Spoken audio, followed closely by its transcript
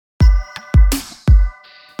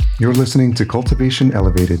You're listening to Cultivation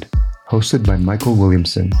Elevated, hosted by Michael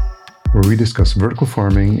Williamson, where we discuss vertical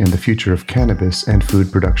farming and the future of cannabis and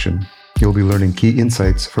food production. You'll be learning key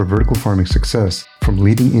insights for vertical farming success from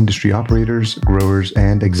leading industry operators, growers,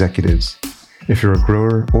 and executives. If you're a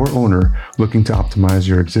grower or owner looking to optimize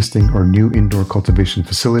your existing or new indoor cultivation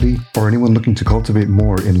facility, or anyone looking to cultivate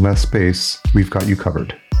more in less space, we've got you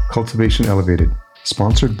covered. Cultivation Elevated,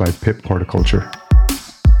 sponsored by PIP Horticulture.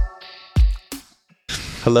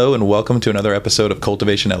 Hello and welcome to another episode of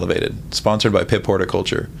Cultivation Elevated, sponsored by PIP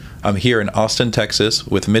Horticulture. I'm here in Austin, Texas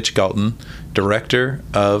with Mitch Galton, Director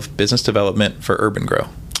of Business Development for Urban Grow.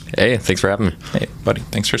 Hey, thanks for having me. Hey, buddy.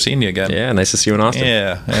 Thanks for seeing you again. Yeah, nice to see you in Austin.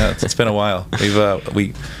 Yeah, it's been a while.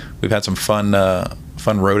 We've had some fun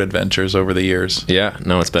road adventures over the years. Yeah,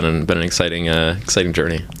 no, it's been an exciting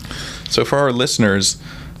journey. So for our listeners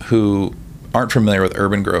who aren't familiar with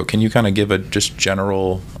Urban Grow, can you kind of give a just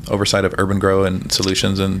general oversight of Urban Grow and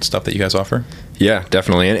solutions and stuff that you guys offer? Yeah,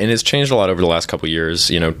 definitely. And it's changed a lot over the last couple of years.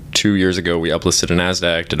 2 years ago, we uplisted in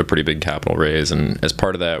NASDAQ, did a pretty big capital raise. And as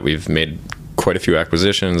part of that, we've made quite a few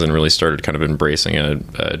acquisitions and really started kind of embracing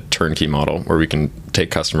a turnkey model where we can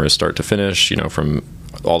take customers start to finish, from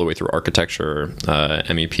all the way through architecture,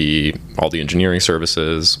 MEP, all the engineering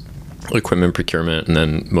services, equipment procurement, and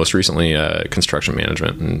then most recently construction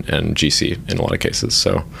management and GC in a lot of cases.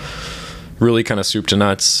 So really kind of soup to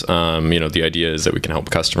nuts. The idea is that we can help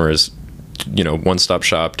customers, one-stop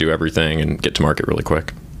shop, do everything and get to market really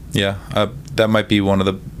quick. Yeah, that might be one of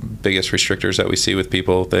the biggest restrictors that we see with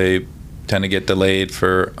people. They tend to get delayed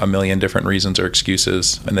for a million different reasons or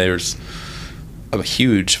excuses, and there's a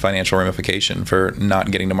huge financial ramification for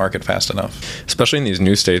not getting to market fast enough. Especially in these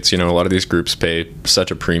new states, a lot of these groups pay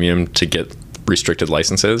such a premium to get restricted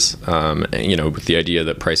licenses, with the idea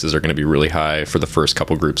that prices are going to be really high for the first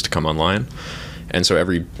couple groups to come online. And so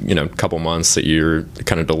every, couple months that you're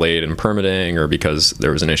kind of delayed in permitting or because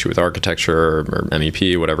there was an issue with architecture or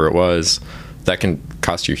MEP, whatever it was, that can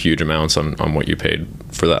cost you huge amounts on what you paid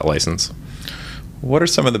for that license. What are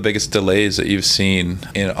some of the biggest delays that you've seen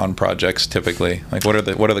on projects typically? Like what are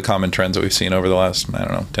the common trends that we've seen over the last,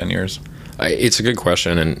 10 years? It's a good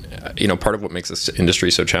question. And, part of what makes this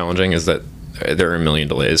industry so challenging is that there are a million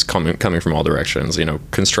delays coming from all directions.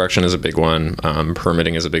 Construction is a big one.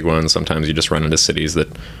 Permitting is a big one. Sometimes you just run into cities that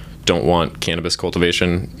don't want cannabis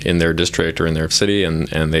cultivation in their district or in their city, and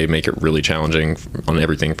they make it really challenging on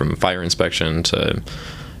everything from fire inspection to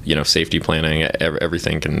safety planning.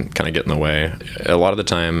 Everything can kind of get in the way. A lot of the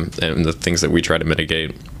time, and the things that we try to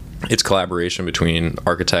mitigate, it's collaboration between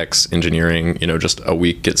architects, engineering. Just a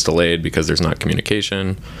week gets delayed because there's not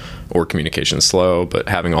communication or communication slow, but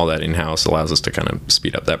having all that in-house allows us to kind of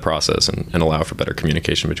speed up that process and allow for better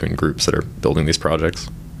communication between groups that are building these projects.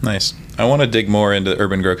 Nice. I want to dig more into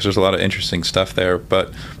Urban Grow because there's a lot of interesting stuff there.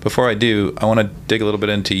 But before I do, I want to dig a little bit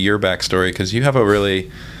into your backstory because you have a really,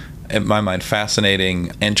 in my mind,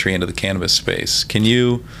 fascinating entry into the cannabis space. Can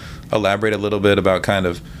you elaborate a little bit about kind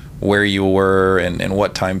of where you were and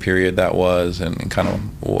what time period that was and kind of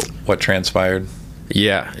what transpired?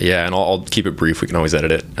 Yeah, and I'll keep it brief. We can always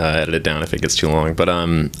edit it down if it gets too long. But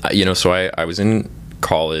so I was in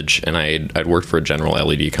college and I'd worked for a general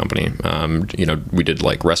LED company. We did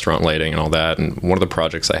like restaurant lighting and all that. And one of the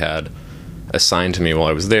projects I had assigned to me while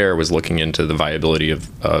I was there was looking into the viability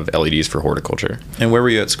of LEDs for horticulture. And where were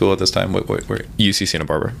you at school at this time? Where? UC Santa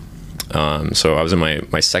Barbara. So I was in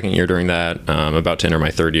my second year during that, about to enter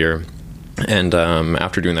my third year. And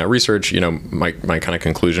after doing that research, my kind of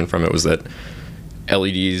conclusion from it was that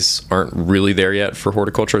LEDs aren't really there yet for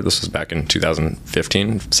horticulture. This was back in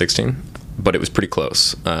 2015, 16, but it was pretty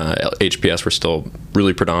close. HPS were still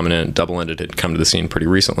really predominant. Double-ended had come to the scene pretty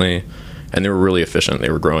recently, and they were really efficient. They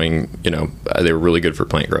were growing, they were really good for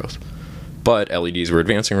plant growth. But LEDs were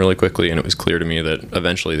advancing really quickly, and it was clear to me that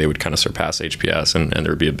eventually they would kind of surpass HPS, and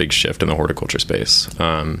there would be a big shift in the horticulture space.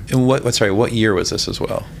 And what year was this as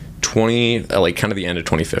well? Kind of the end of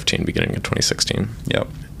 2015, beginning of 2016. Yep.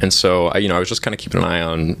 And so, I was just kind of keeping an eye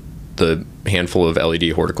on the handful of LED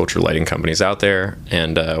horticulture lighting companies out there,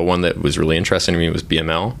 and one that was really interesting to me was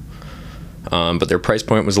BML. But their price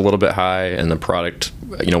point was a little bit high, and the product,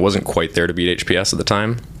 wasn't quite there to beat HPS at the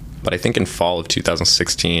time. But I think in fall of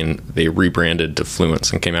 2016, they rebranded to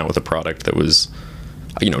Fluence and came out with a product that was,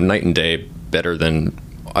 night and day better than,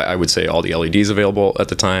 I would say, all the LEDs available at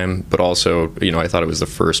the time. But also, I thought it was the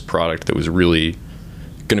first product that was really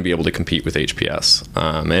going to be able to compete with HPS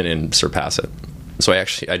and surpass it. So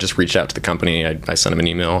I just reached out to the company. I sent them an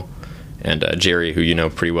email, and Jerry, who you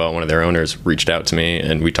know pretty well, one of their owners, reached out to me,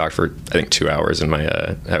 and we talked for I think 2 hours.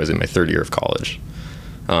 I was in my third year of college,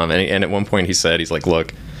 and at one point he's like,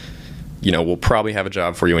 "Look, we'll probably have a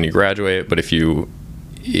job for you when you graduate, but if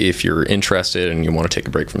you're interested and you want to take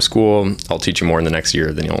a break from school, I'll teach you more in the next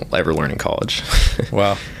year than you'll ever learn in college.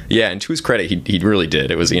 Wow. Yeah, and to his credit, he really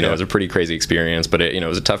did. It was, it was a pretty crazy experience, but it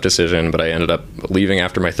was a tough decision, but I ended up leaving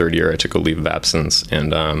after my third year. I took a leave of absence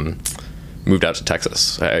and moved out to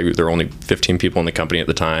Texas. There were only 15 people in the company at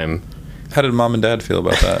the time. How did mom and dad feel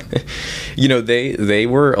about that? They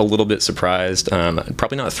were a little bit surprised,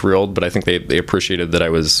 probably not thrilled, but I think they appreciated that I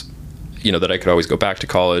was, that I could always go back to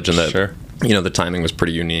college, and that, Sure. The timing was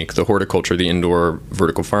pretty unique. The horticulture, the indoor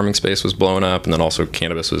vertical farming space was blowing up, and then also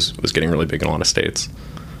cannabis was getting really big in a lot of states.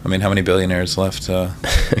 I mean, how many billionaires left,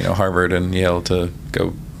 Harvard and Yale to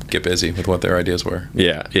go get busy with what their ideas were?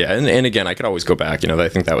 Yeah. And again, I could always go back. I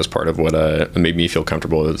think that was part of what made me feel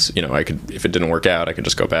comfortable is, I could, if it didn't work out, I could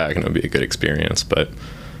just go back and it would be a good experience. But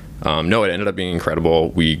no, it ended up being incredible.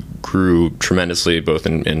 We grew tremendously, both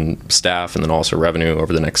in staff and then also revenue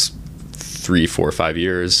over the next 3, 4, 5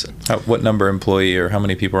 years. What number employee or how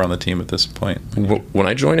many people are on the team at this point? When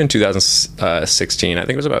I joined in 2016, I think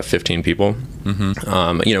it was about 15 people.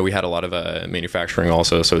 Mm-hmm. We had a lot of manufacturing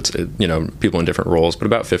also, so it's people in different roles, but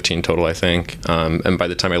about 15 total, I think. And by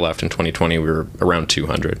the time I left in 2020, we were around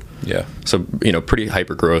 200. Yeah. So pretty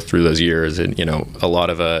hyper growth through those years, and a lot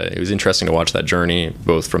of it was interesting to watch that journey,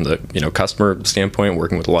 both from the customer standpoint,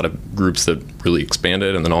 working with a lot of groups that really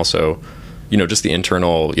expanded, and then also just the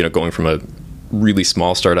internal, going from a really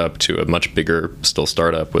small startup to a much bigger still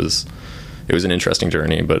startup was an interesting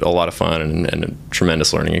journey, but a lot of fun and a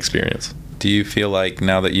tremendous learning experience. Do you feel like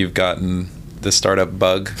now that you've gotten the startup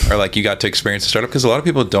bug, or like you got to experience the startup, because a lot of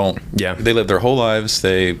people don't. Yeah. They live their whole lives.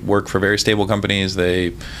 They work for very stable companies.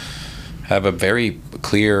 They have a very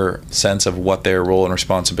clear sense of what their role and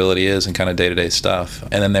responsibility is and kind of day-to-day stuff.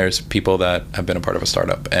 And then there's people that have been a part of a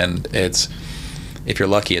startup, and if you're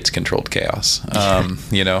lucky, it's controlled chaos,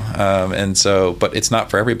 and so, but it's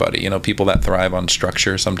not for everybody. People that thrive on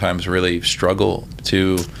structure sometimes really struggle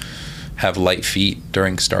to have light feet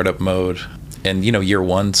during startup mode. And, year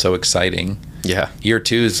one, so exciting. Yeah. Year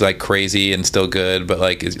two is like crazy and still good, but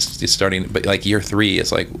like it's starting, but like year three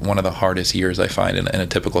is like one of the hardest years I find in a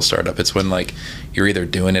typical startup. It's when like you're either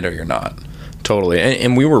doing it or you're not. Totally.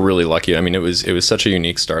 And we were really lucky. I mean, it was such a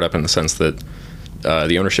unique startup in the sense that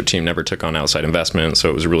the ownership team never took on outside investment, so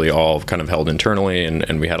it was really all kind of held internally,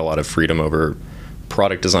 and we had a lot of freedom over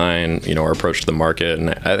product design, our approach to the market,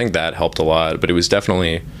 and I think that helped a lot. But it was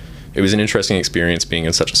an interesting experience being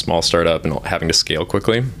in such a small startup and having to scale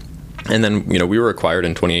quickly. And then, we were acquired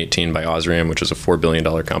in 2018 by Osrium, which is a $4 billion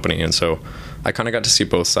company, and so I kind of got to see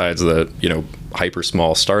both sides of the, hyper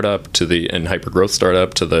small startup and hyper growth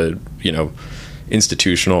startup to the,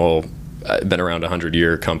 institutional, been around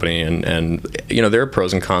 100-year company, and there are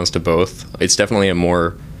pros and cons to both. It's definitely a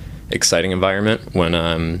more exciting environment when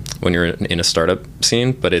you're in a startup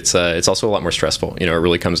scene, but it's also a lot more stressful. It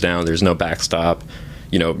really comes down. There's no backstop.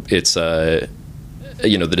 It's the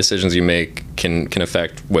decisions you make can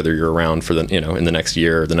affect whether you're around for the in the next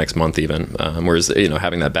year or the next month even. Whereas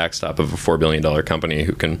having that backstop of a $4 billion company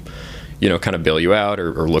who can kind of bail you out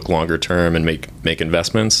or look longer term and make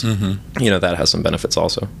investments, Mm-hmm. That has some benefits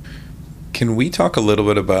also. Can we talk a little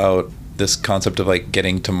bit about this concept of like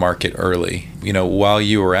getting to market early? While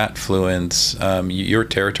you were at Fluence, your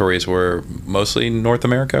territories were mostly North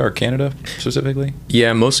America or Canada specifically?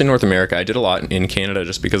 Yeah, mostly North America. I did a lot in Canada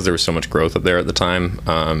just because there was so much growth up there at the time,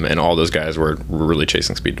 and all those guys were really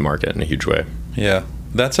chasing speed to market in a huge way. Yeah.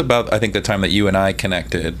 That's about, I think, the time that you and I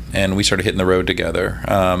connected and we started hitting the road together.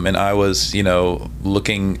 And I was,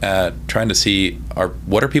 looking at trying to see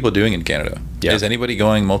what are people doing in Canada? Yeah. Is anybody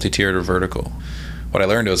going multi-tiered or vertical? What I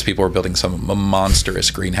learned was people were building some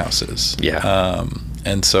monstrous greenhouses. Yeah.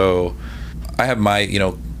 And so I have my,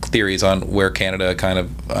 theories on where Canada kind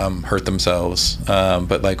of hurt themselves.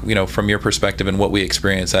 But like, from your perspective and what we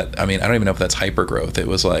experienced, I don't even know if that's hyper growth.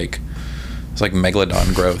 It's like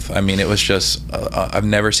megalodon growth. It was just, I've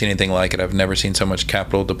never seen anything like it. I've never seen so much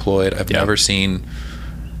capital deployed. I've never seen,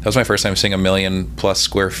 that was my first time seeing 1 million plus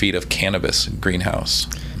square feet of cannabis greenhouse.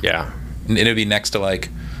 Yeah. And it'd be next to like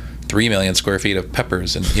 3 million square feet of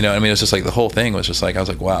peppers. And, it was just like the whole thing was just like, I was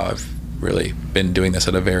like, wow, I've really been doing this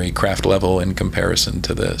at a very craft level in comparison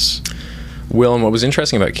to this. Well, and what was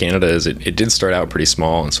interesting about Canada is it did start out pretty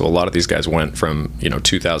small, and so a lot of these guys went from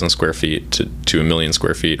 2,000 square feet to 1 million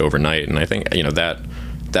square feet overnight, and I think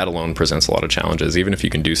that alone presents a lot of challenges. Even if you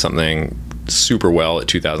can do something super well at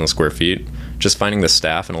 2,000 square feet, just finding the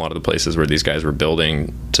staff in a lot of the places where these guys were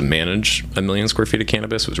building to manage 1 million square feet of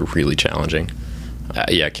cannabis was really challenging.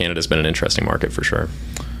 Canada's been an interesting market for sure.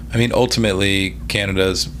 Ultimately,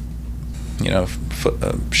 Canada's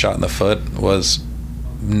shot in the foot was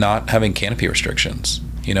not having canopy restrictions,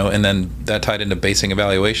 and then that tied into basing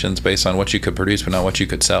evaluations based on what you could produce but not what you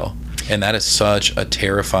could sell. And that is such a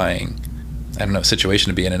terrifying, situation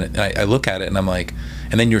to be in. And I look at it and I'm like,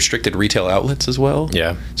 and then you restricted retail outlets as well.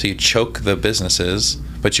 Yeah. So you choke the businesses,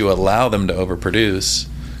 but you allow them to overproduce.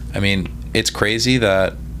 I mean, it's crazy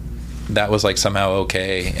that was like somehow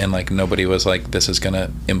okay, and like nobody was like, this is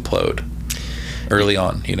gonna implode early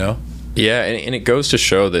on, Yeah, and it goes to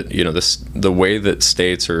show that the way that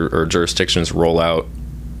states or jurisdictions roll out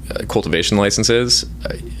cultivation licenses,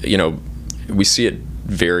 we see it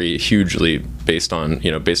vary hugely based on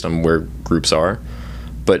where groups are,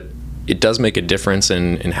 but it does make a difference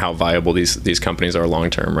in how viable these companies are long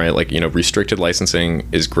term, right? Like, restricted licensing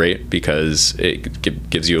is great because it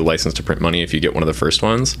gives you a license to print money if you get one of the first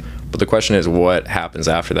ones. But the question is, what happens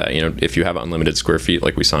after that? If you have unlimited square feet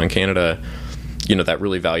like we saw in Canada, that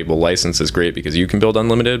really valuable license is great because you can build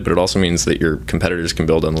unlimited, but it also means that your competitors can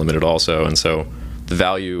build unlimited also. And so the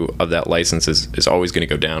value of that license is always going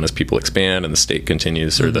to go down as people expand and the state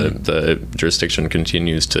continues, or the jurisdiction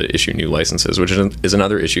continues to issue new licenses, which is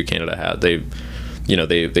another issue Canada had. They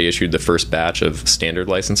issued the first batch of standard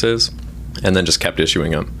licenses and then just kept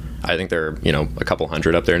issuing them. I think there are, a couple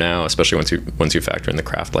hundred up there now, especially once you factor in the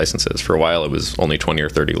craft licenses. For a while, it was only 20 or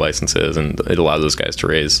 30 licenses, and it allowed those guys to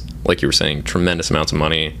raise, like you were saying, tremendous amounts of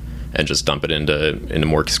money and just dump it into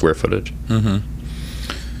more square footage. Mm-hmm.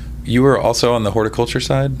 You were also on the horticulture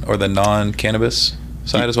side, or the non-cannabis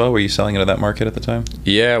side as well? Were you selling into that market at the time?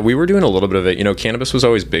 Yeah, we were doing a little bit of it. Cannabis was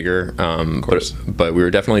always bigger, but we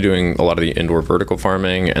were definitely doing a lot of the indoor vertical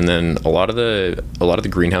farming, and then a lot of the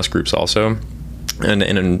greenhouse groups also. And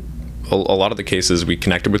in a lot of the cases, we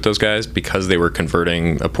connected with those guys because they were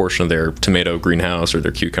converting a portion of their tomato greenhouse or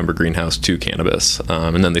their cucumber greenhouse to cannabis.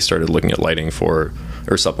 And then they started looking at lighting or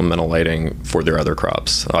supplemental lighting for their other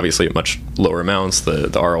crops. Obviously at much lower amounts.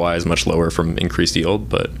 The ROI is much lower from increased yield,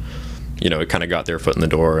 but it kind of got their foot in the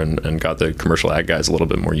door and got the commercial ag guys a little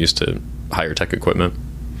bit more used to higher tech equipment.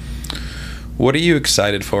 What are you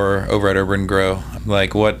excited for over at Urban Grow?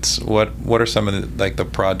 Like, what are some of the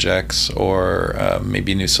projects or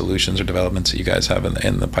maybe new solutions or developments that you guys have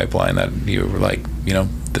in the pipeline that you were like,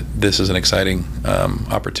 this is an exciting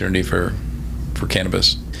opportunity for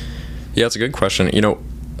cannabis? Yeah, it's a good question.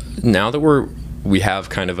 Now that we have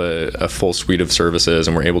kind of a full suite of services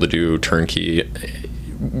and we're able to do turnkey,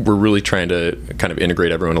 we're really trying to kind of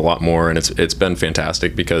integrate everyone a lot more, and it's been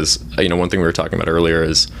fantastic because one thing we were talking about earlier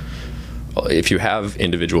is, if you have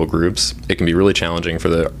individual groups, it can be really challenging for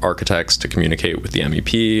the architects to communicate with the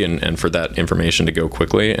MEP and for that information to go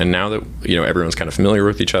quickly. And now that everyone's kind of familiar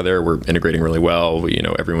with each other, we're integrating really well.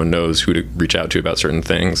 Everyone knows who to reach out to about certain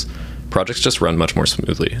things. Projects just run much more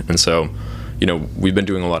smoothly. And so, we've been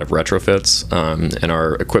doing a lot of retrofits, and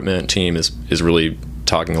our equipment team is really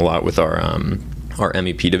talking a lot with our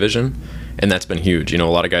MEP division. And that's been huge. A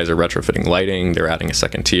lot of guys are retrofitting lighting, they're adding a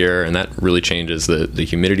second tier, and that really changes the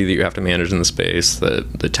humidity that you have to manage in the space,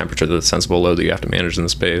 the temperature, the sensible load that you have to manage in the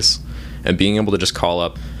space. And being able to just call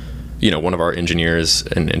up, one of our engineers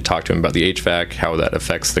and talk to him about the HVAC, how that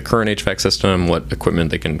affects the current HVAC system, what equipment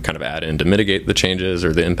they can kind of add in to mitigate the changes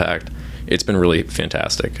or the impact. It's been really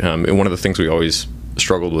fantastic. And one of the things we always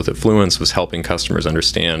struggled with at Fluence was helping customers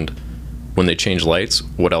understand when they change lights,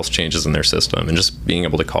 what else changes in their system, and just being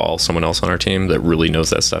able to call someone else on our team that really knows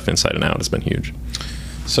that stuff inside and out has been huge.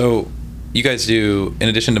 So you guys do, in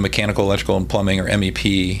addition to mechanical, electrical, and plumbing, or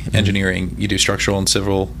MEP engineering, you do structural and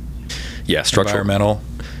civil, environmental?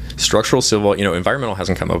 Structural, civil, environmental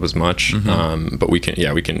hasn't come up as much, but we can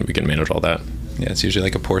manage all that. Yeah, it's usually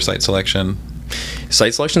like a poor site selection.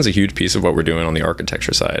 Site selection is a huge piece of what we're doing on the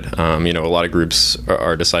architecture side. A lot of groups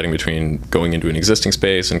are deciding between going into an existing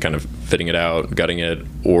space and kind of fitting it out, gutting it,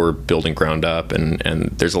 or building ground up. And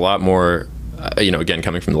there's a lot more, again,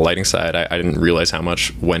 coming from the lighting side, I didn't realize how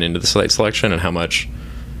much went into the site selection and how much,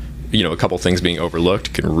 a couple things being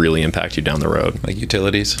overlooked can really impact you down the road. Like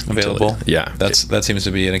utilities available? Yeah. That seems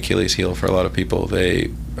to be an Achilles heel for a lot of people. They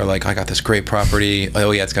are like, I got this great property.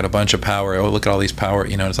 Oh, yeah, it's got a bunch of power. Oh, look at all these power.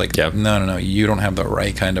 It's like, no. You don't have the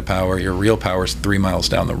right kind of power. Your real power is 3 miles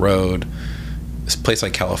down the road. This place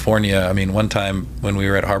like California, one time when we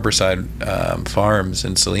were at Harborside Farms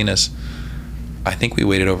in Salinas, I think we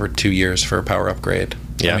waited over 2 years for a power upgrade.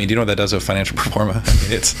 Yeah. Do you know what that does to financial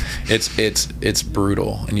performance? It's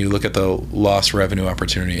brutal. And you look at the lost revenue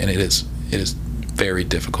opportunity, and it is very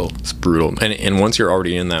difficult. It's brutal. And once you're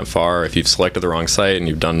already in that far, if you've selected the wrong site and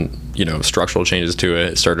you've done, structural changes to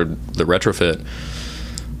it, started the retrofit,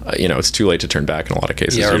 it's too late to turn back in a lot of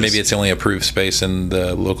cases. Yeah, or maybe it's the only approved space in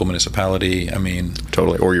the local municipality.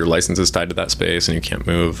 Totally. Or your license is tied to that space and you can't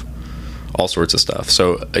move. all sorts of stuff.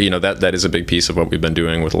 So, that is a big piece of what we've been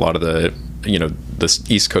doing with a lot of the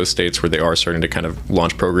East Coast states where they are starting to kind of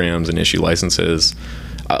launch programs and issue licenses.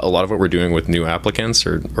 A lot of what we're doing with new applicants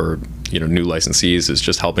or new licensees is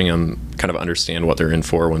just helping them kind of understand what they're in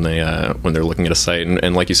for when they're looking at a site.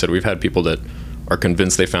 And like you said, we've had people that are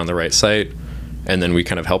convinced they found the right site, and then we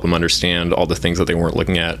kind of help them understand all the things that they weren't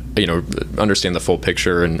looking at, understand the full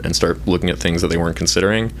picture and start looking at things that they weren't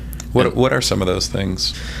considering. What are some of those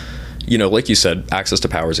things? Like you said, access to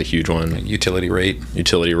power is a huge one. Utility rate.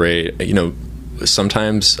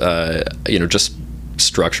 Sometimes, just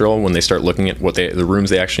structural, when they start looking at the rooms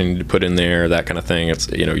they actually need to put in there, that kind of thing. It's,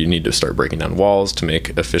 you need to start breaking down walls to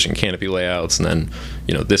make efficient canopy layouts. And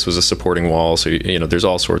then, this was a supporting wall. So, there's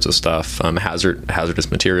all sorts of stuff, hazardous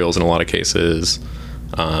materials in a lot of cases,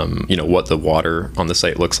 what the water on the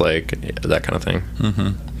site looks like, that kind of thing.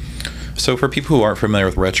 Mm-hmm. So for people who aren't familiar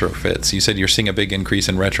with retrofits, you said you're seeing a big increase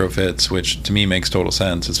in retrofits, which to me makes total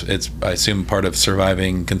sense. It's I assume, part of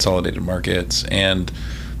surviving consolidated markets and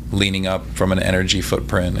leaning up from an energy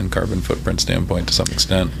footprint and carbon footprint standpoint to some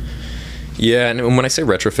extent. Yeah, and when I say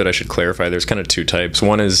retrofit, I should clarify there's kind of two types.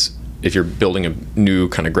 One is if you're building a new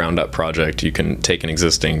kind of ground up project, you can take an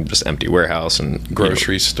existing just empty warehouse and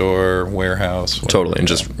grocery store, warehouse. Totally, and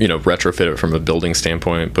just retrofit it from a building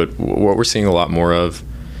standpoint. But what we're seeing a lot more of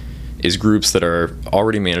is groups that are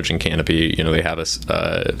already managing canopy. They have a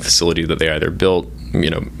facility that they either built,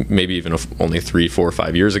 maybe even only 3, 4,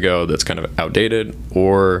 5 years ago that's kind of outdated,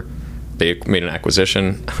 or they made an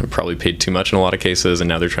acquisition, probably paid too much in a lot of cases, and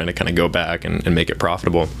now they're trying to kind of go back and make it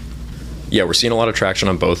profitable. Yeah, we're seeing a lot of traction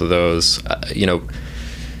on both of those.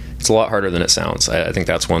 It's a lot harder than it sounds. I think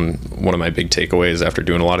that's one of my big takeaways after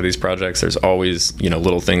doing a lot of these projects. There's always,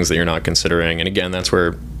 little things that you're not considering. And again, that's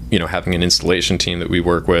where having an installation team that we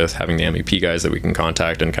work with, having the MEP guys that we can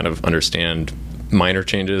contact and kind of understand minor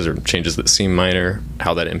changes or changes that seem minor,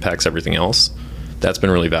 how that impacts everything else. That's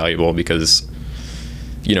been really valuable because,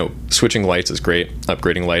 switching lights is great,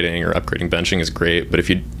 upgrading lighting or upgrading benching is great, but if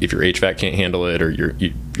your HVAC can't handle it or your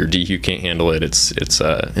DHU can't handle it, it's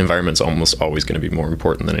environment's almost always going to be more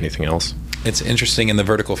important than anything else. It's interesting in the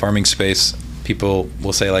vertical farming space. People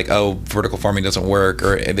will say like, "Oh, vertical farming doesn't work,"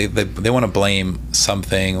 or they want to blame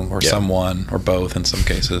something or someone or both in some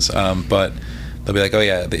cases. But they'll be like, "Oh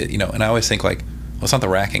yeah," and I always think like, "Well, it's not the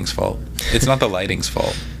racking's fault. It's not the lighting's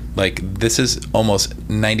fault. Like this is almost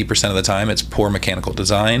 90% of the time it's poor mechanical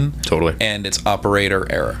design, totally, and it's operator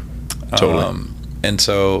error, totally." And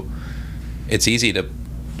so it's easy to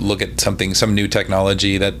look at some new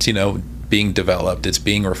technology that's being developed, it's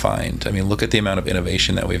being refined. I mean, look at the amount of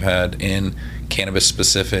innovation that we've had in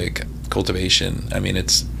cannabis-specific cultivation. I mean,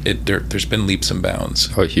 there's been leaps and bounds.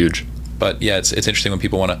 Oh, huge. But yeah, it's interesting when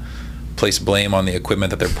people want to place blame on the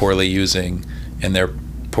equipment that they're poorly using in their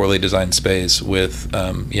poorly designed space with,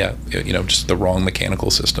 just the wrong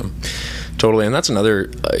mechanical system. Totally, and that's another,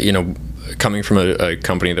 coming from a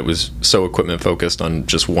company that was so equipment focused on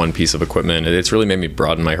just one piece of equipment, it's really made me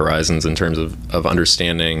broaden my horizons in terms of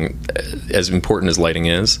understanding, as important as lighting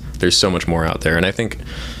is, there's so much more out there. And I think,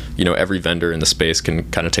 every vendor in the space can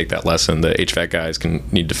kind of take that lesson. The HVAC guys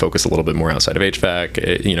need to focus a little bit more outside of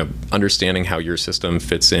HVAC. Understanding how your system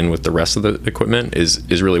fits in with the rest of the equipment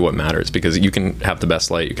is really what matters, because you can have the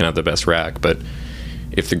best light, you can have the best rack, but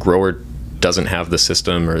if the grower doesn't have the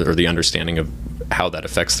system or the understanding of how that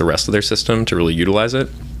affects the rest of their system to really utilize it,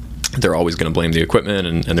 they're always going to blame the equipment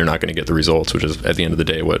and they're not going to get the results, which is at the end of the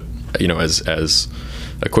day what, as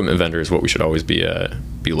equipment vendors, what we should always be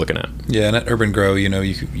looking at. Yeah, and at Urban Grow, you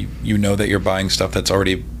know that you're buying stuff that's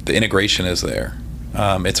already, the integration is there.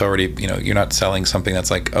 It's already, you're not selling something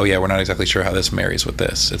that's like, oh yeah, we're not exactly sure how this marries with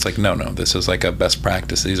this. It's like, no, this is like a best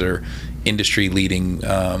practice. These are industry leading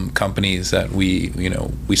companies that we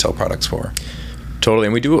sell products for. Totally,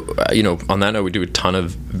 and we do, on that note, we do a ton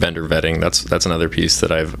of vendor vetting. That's another piece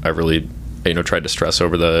that I've really, tried to stress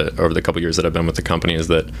over the couple years that I've been with the company, is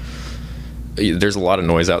that there's a lot of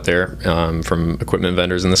noise out there from equipment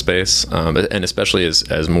vendors in the space, and especially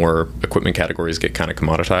as more equipment categories get kind of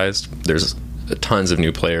commoditized. There's tons of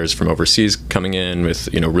new players from overseas coming in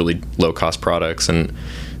with really low cost products, and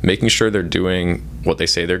making sure they're doing what they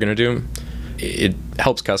say they're going to do. It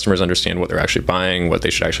helps customers understand what they're actually buying, what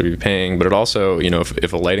they should actually be paying. But it also,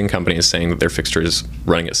 if a lighting company is saying that their fixture is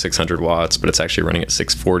running at 600 watts, but it's actually running at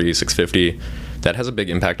 640, 650, that has a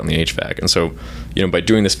big impact on the HVAC. And so, by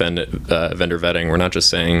doing this vendor vetting, we're not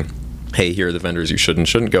just saying, hey, here are the vendors you should and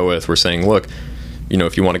shouldn't go with. We're saying, look,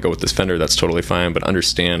 if you want to go with this vendor, that's totally fine, but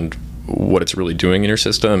understand what it's really doing in your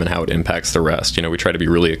system and how it impacts the rest. We try to be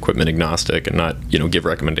really equipment agnostic and not, give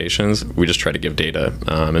recommendations. We just try to give data.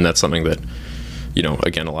 And that's something that,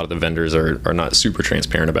 again, a lot of the vendors are not super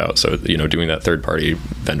transparent about. So, doing that third-party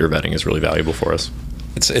vendor vetting is really valuable for us.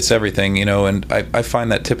 It's everything, and I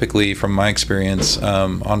find that typically from my experience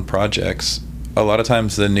on projects, a lot of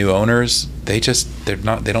times the new owners, they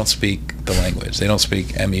don't speak the language. They don't speak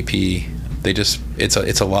MEP.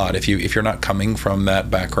 It's a lot. If you're not coming from that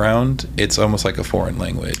background, it's almost like a foreign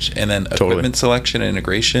language. And then equipment selection and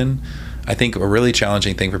integration, I think a really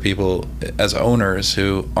challenging thing for people as owners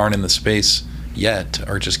who aren't in the space yet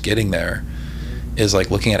or just getting there is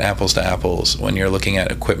like looking at apples to apples when you're looking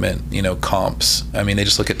at equipment, comps. I mean, they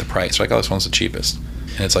just look at the price, like, oh, this one's the cheapest.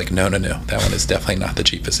 And it's like, no, that one is definitely not the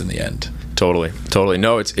cheapest in the end. Totally.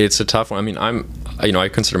 No, it's a tough one. I mean, I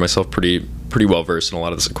consider myself pretty well versed in a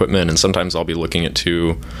lot of this equipment, and sometimes I'll be looking at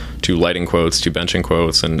two lighting quotes, two benching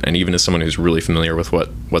quotes, and even as someone who's really familiar with what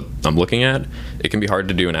I'm looking at, it can be hard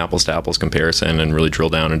to do an apples to apples comparison and really drill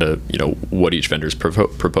down into what each vendor's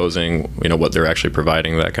proposing, what they're actually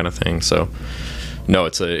providing, that kind of thing. So no,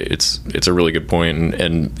 it's a really good point.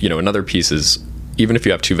 And another piece is, even if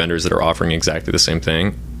you have two vendors that are offering exactly the same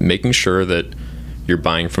thing, making sure that you're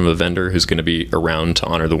buying from a vendor who's going to be around to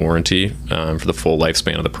honor the warranty for the full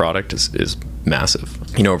lifespan of the product is massive.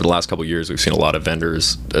 Over the last couple of years, we've seen a lot of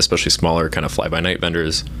vendors, especially smaller kind of fly-by-night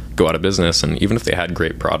vendors, go out of business. And even if they had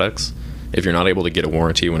great products, if you're not able to get a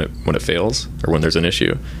warranty when it fails or when there's an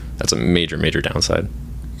issue, that's a major downside.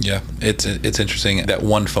 Yeah, it's interesting, that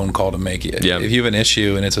one phone call to make it. Yeah. If you have an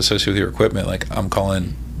issue and it's associated with your equipment, like I'm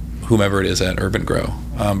calling whomever it is at Urban Grow,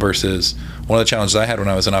 versus one of the challenges I had when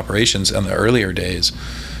I was in operations in the earlier days,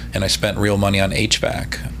 and I spent real money on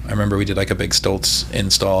HVAC. I remember we did like a big Stoltz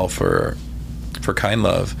install for Kind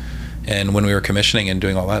Love, and when we were commissioning and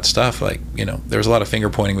doing all that stuff, like, there was a lot of finger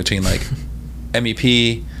pointing between like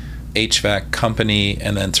MEP, HVAC company,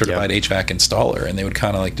 and then certified HVAC installer, and they would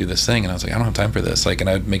kind of like do this thing, and I was like, I don't have time for this. Like, and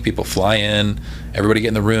I would make people fly in, everybody get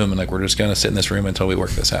in the room, and like, we're just gonna sit in this room until we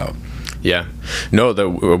work this out. Yeah, no,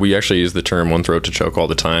 we actually use the term one throat to choke all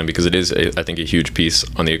the time, because it is, I think, a huge piece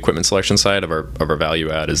on the equipment selection side of our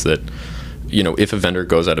value add is that, if a vendor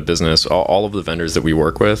goes out of business, all of the vendors that we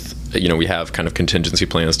work with, we have kind of contingency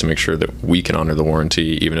plans to make sure that we can honor the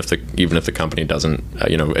warranty, even if the company doesn't,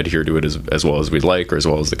 adhere to it as well as we'd like, or as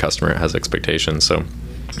well as the customer has expectations. So,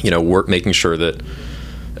 we're making sure that,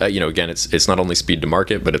 again, it's not only speed to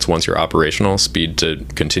market, but it's once you're operational, speed to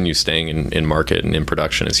continue staying in market and in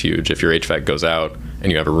production is huge. If your HVAC goes out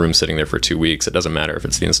and you have a room sitting there for 2 weeks, it doesn't matter if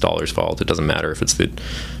it's the installer's fault. It doesn't matter if it's the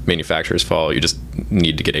manufacturer's fault. You just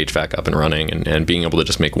need to get HVAC up and running, and being able to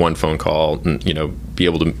just make one phone call and, be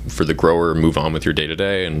able to, for the grower, move on with your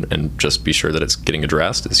day-to-day and just be sure that it's getting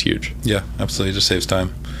addressed is huge. Yeah, absolutely. It just saves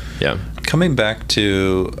time. Yeah. Coming back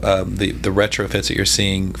to the retrofits that you're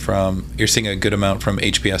seeing a good amount from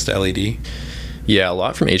HPS to LED? Yeah, a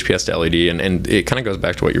lot from HPS to LED, and it kind of goes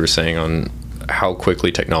back to what you were saying on how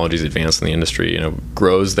quickly technology's advanced in the industry.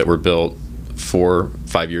 Grows that were built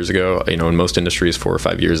 4-5 years ago, in most industries 4 or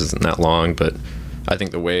 5 years isn't that long, but I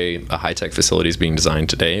think the way a high-tech facility is being designed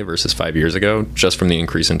today versus 5 years ago, just from the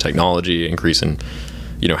increase in technology, increase in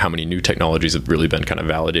how many new technologies have really been kind of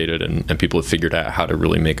validated and people have figured out how to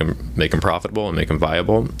really make them profitable and make them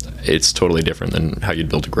viable, it's totally different than how you'd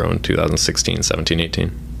build a grow in 2016, 17,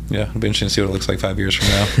 18. Yeah, it'll be interesting to see what it looks like 5 years from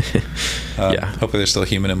now. Yeah. Hopefully there's still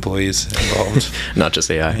human employees involved. Not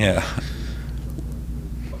just AI. Yeah.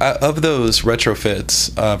 Of those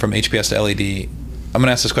retrofits from HPS to LED, I'm going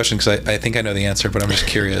to ask this question because I think I know the answer, but I'm just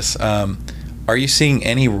curious. Are you seeing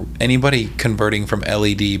anybody converting from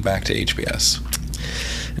LED back to HPS?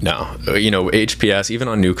 No. HPS, even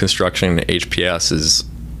on new construction, HPS is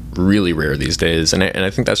really rare these days. And I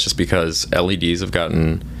think that's just because LEDs have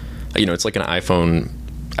gotten, it's like an iPhone.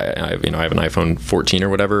 I have an iPhone 14 or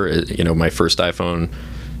whatever. My first iPhone,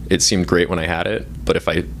 it seemed great when I had it, but if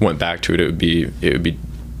I went back to it, it would be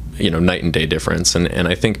night and day difference. And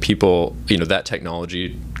I think people, that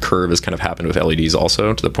technology curve has kind of happened with LEDs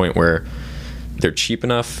also, to the point where they're cheap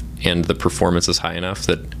enough and the performance is high enough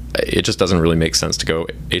that it just doesn't really make sense to go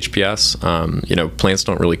HPS. Plants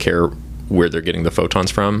don't really care where they're getting the photons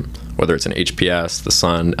from, whether it's an HPS, the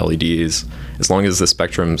sun, LEDs. As long as the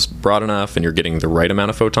spectrum's broad enough and you're getting the right amount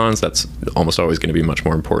of photons, that's almost always going to be much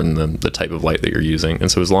more important than the type of light that you're using. And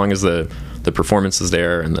so as long as the performance is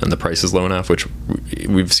there and the price is low enough, which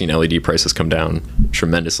we've seen LED prices come down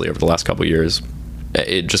tremendously over the last couple of years,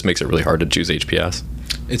 it just makes it really hard to choose HPS.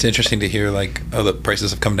 It's interesting to hear the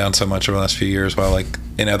prices have come down so much over the last few years, while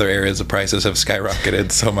in other areas the prices have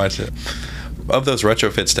skyrocketed so much. Of those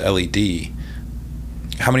retrofits to LED,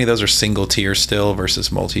 how many of those are single tier still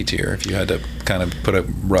versus multi-tier, if you had to kind of put a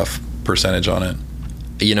rough percentage on it?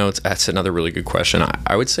 That's another really good question.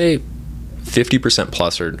 I would say 50%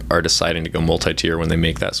 plus are deciding to go multi-tier when they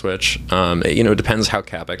make that switch. It depends how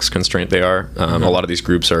CapEx constrained they are. A lot of these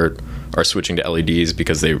groups are switching to LEDs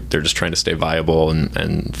because they're just trying to stay viable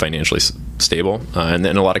and financially stable. And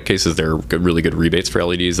in a lot of cases, there are really good rebates for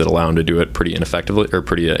LEDs that allow them to do it pretty ineffectively or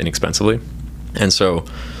pretty inexpensively. And so,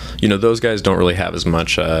 those guys don't really have as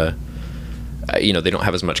much. They don't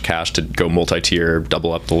have as much cash to go multi-tier,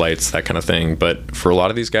 double up the lights, that kind of thing. But for a lot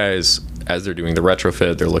of these guys, as they're doing the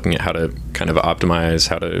retrofit, they're looking at how to kind of optimize,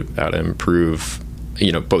 how to improve,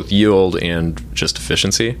 both yield and just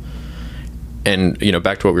efficiency. And,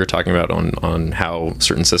 back to what we were talking about on how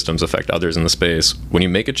certain systems affect others in the space, when you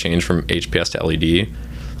make a change from HPS to LED,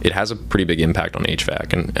 it has a pretty big impact on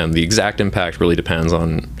HVAC. And the exact impact really depends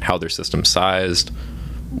on how their system's sized,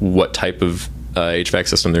 what type of HVAC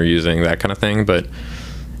system they're using, that kind of thing. But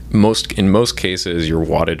in most cases, your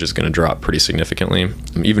wattage is going to drop pretty significantly.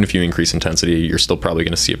 Even if you increase intensity, you're still probably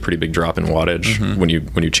going to see a pretty big drop in wattage when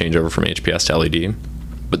you change over from HPS to LED.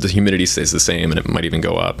 But the humidity stays the same, and it might even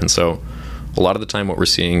go up. And so a lot of the time what we're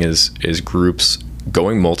seeing is groups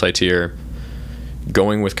going multi-tier,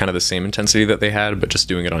 going with kind of the same intensity that they had, but just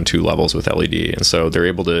doing it on 2 levels with LED. And so they're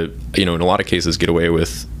able to, in a lot of cases, get away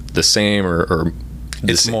with the same or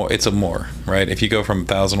it's more, right? If you go from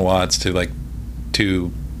 1,000 watts to like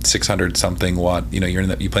 600 something watt, you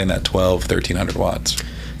play in that 1,300 watts.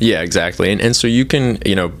 Yeah, exactly. And so you can,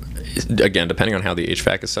 again, depending on how the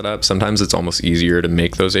HVAC is set up, sometimes it's almost easier to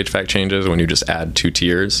make those HVAC changes when you just add 2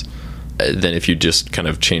 tiers than if you just kind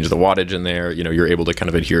of change the wattage in there. You're able to kind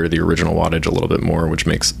of adhere to the original wattage a little bit more, which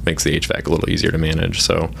makes the HVAC a little easier to manage.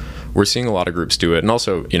 So we're seeing a lot of groups do it. And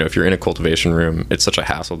also, if you're in a cultivation room, it's such a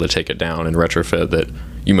hassle to take it down and retrofit that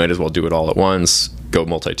you might as well do it all at once, go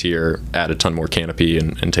multi-tier, add a ton more canopy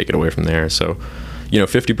and take it away from there. So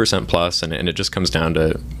 50% plus, and it just comes down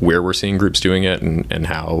to where we're seeing groups doing it and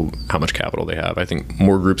how much capital they have. I think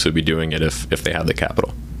more groups would be doing it if they had the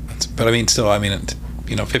capital. But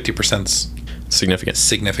 50%'s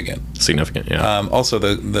significant. Yeah. Also,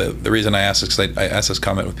 the reason I asked is because I asked this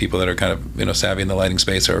comment with people that are kind of savvy in the lighting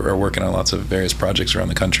space or working on lots of various projects around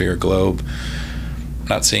the country or globe.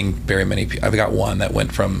 Not seeing very many people. I've got one that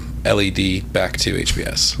went from LED back to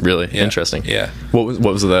HPS. Really? Yeah. Interesting. Yeah. What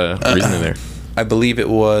was the reasoning there? I believe there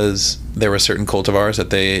were certain cultivars that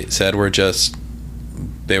they said were just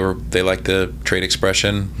they liked the trait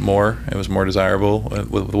expression more. It was more desirable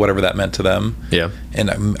with whatever that meant to them. Yeah. And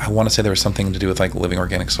I want to say there was something to do with like living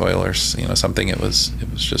organic soil or something. It was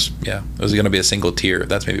just it was going to be a single tier.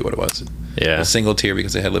 That's maybe what it was. Yeah. A single tier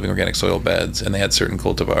because they had living organic soil beds and they had certain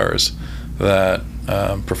cultivars that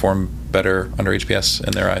perform better under HPS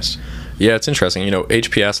in their eyes. Yeah, it's interesting.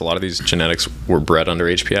 HPS, a lot of these genetics were bred under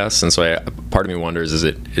HPS, and so part of me wonders, is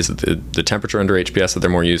it the temperature under HPS that they're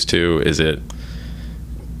more used to? Is it?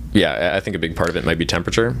 Yeah, I think a big part of it might be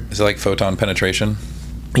temperature. Is it like photon penetration?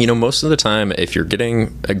 Most of the time, if you're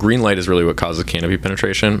getting a green light is really what causes canopy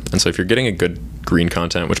penetration, and so if you're getting a good green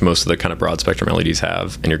content, which most of the kind of broad spectrum LEDs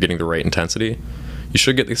have, and you're getting the right intensity, you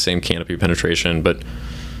should get the same canopy penetration. But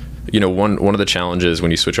one of the challenges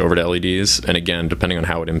when you switch over to LEDs, and again, depending on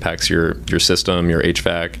how it impacts your system, your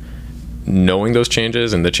HVAC, knowing those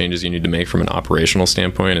changes and the changes you need to make from an operational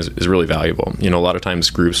standpoint is really valuable. A lot of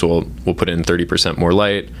times groups will put in 30% more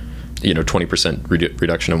light, 20%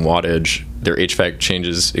 reduction in wattage. Their HVAC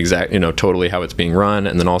changes totally how it's being run,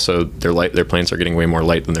 and then also their plants are getting way more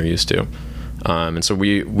light than they're used to. And so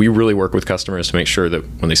we really work with customers to make sure that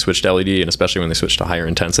when they switch to LED, and especially when they switch to higher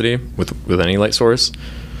intensity with any light source,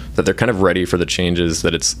 that they're kind of ready for the changes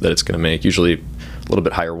that it's going to make. Usually a little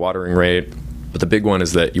bit higher watering rate, but the big one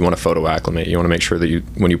is that you want to photo acclimate. You want to make sure that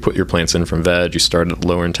when you put your plants in from veg, you start at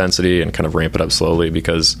lower intensity and kind of ramp it up slowly,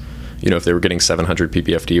 because if they were getting 700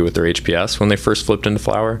 ppfd with their HPS when they first flipped into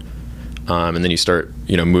flower, and then you start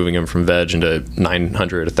moving them from veg into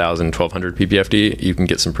 900, 1000, 1200 ppfd, you can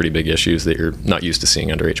get some pretty big issues that you're not used to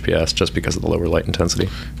seeing under HPS just because of the lower light intensity.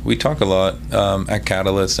 We talk a lot at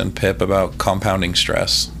Catalyst and PIP about compounding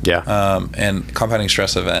stress. Yeah. And compounding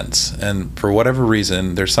stress events. And for whatever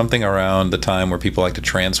reason, there's something around the time where people like to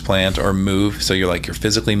transplant or move. So you're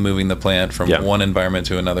physically moving the plant from one environment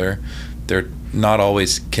to another. They're not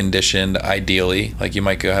always conditioned ideally. Like you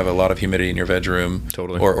might go have a lot of humidity in your veg room,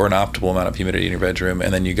 totally, or an optimal amount of humidity in your veg room,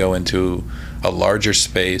 and then you go into a larger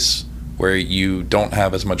space where you don't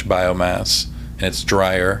have as much biomass and it's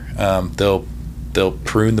drier. They'll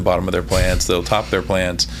prune the bottom of their plants. They'll top their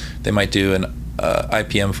plants. They might do an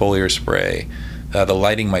IPM foliar spray. The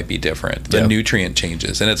lighting might be different. The nutrient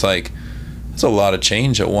changes, and it's a lot of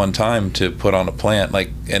change at one time to put on a plant.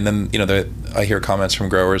 And then I hear comments from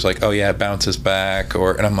growers like, "Oh yeah, it bounces back,"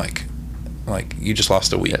 and I'm like, like you just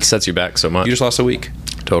lost a week. It sets you back so much. You just lost a week.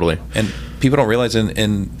 Totally. And people don't realize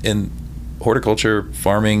in horticulture,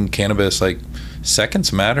 farming, cannabis, like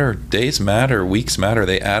seconds matter, days matter, weeks matter.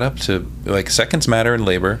 They add up to, like, seconds matter in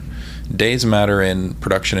labor, days matter in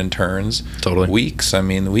production and turns. Totally. Weeks, I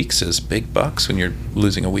mean, weeks is big bucks when you're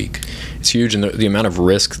losing a week. It's huge, and the amount of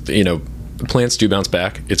risk, plants do bounce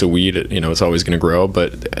back. It's a weed, it's always going to grow,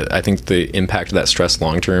 but I think the impact of that stress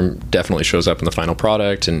long term definitely shows up in the final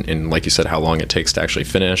product, and like you said, how long it takes to actually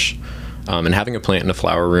finish. And having a plant in a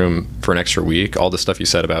flower room for an extra week, all the stuff you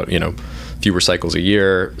said about, fewer cycles a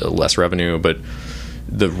year, less revenue, but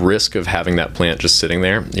the risk of having that plant just sitting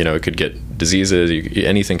there, it could get diseases,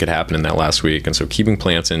 anything could happen in that last week. And so keeping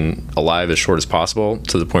plants alive as short as possible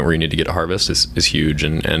to the point where you need to get a harvest is huge.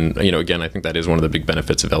 And again, I think that is one of the big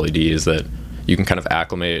benefits of LED is that you can kind of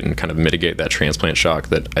acclimate and kind of mitigate that transplant shock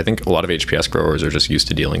that I think a lot of HPS growers are just used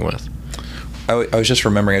to dealing with. I was just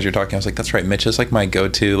remembering as you're talking, I was like, that's right, Mitch is like my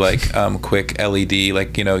go-to, like, quick LED,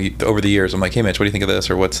 like, over the years, I'm like, hey, Mitch, what do you think of this?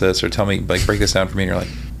 Or what's this? Or tell me, like, break this down for me. And you're like,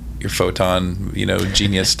 your photon,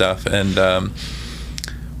 genius stuff. And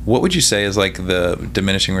what would you say is like the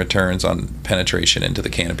diminishing returns on penetration into the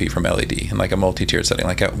canopy from LED in like a multi-tiered setting?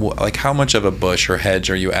 Like how much of a bush or hedge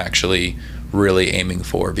are you actually really aiming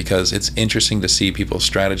for? Because it's interesting to see people's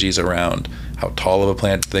strategies around how tall of a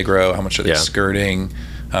plant they grow, how much are they skirting,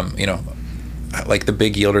 like the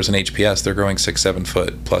big yielders in HPS, they're growing 6-7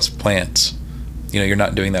 foot plus plants. You're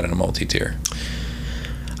not doing that in a multi-tier.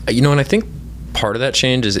 And I think part of that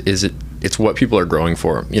change is it's what people are growing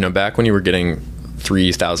for. Back when you were getting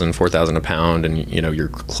 3,000, 4,000 a pound, and your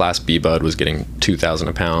Class B bud was getting 2,000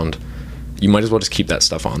 a pound, you might as well just keep that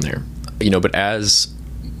stuff on there. But as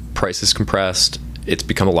prices compressed, it's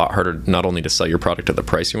become a lot harder not only to sell your product at the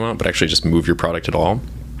price you want, but actually just move your product at all.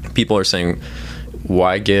 People are saying,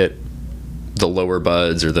 why get the lower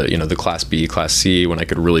buds or the Class B, Class C when I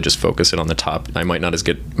could really just focus it on the top? I might not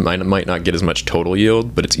get as much total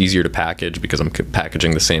yield, but it's easier to package because I'm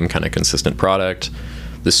packaging the same kind of consistent product.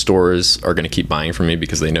 The stores are going to keep buying from me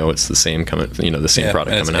because they know it's the same product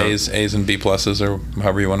coming out. A's and B pluses, or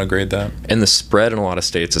however you want to grade that. And the spread in a lot of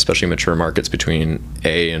states, especially mature markets, between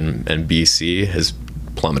A and B, C has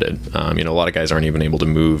plummeted. A lot of guys aren't even able to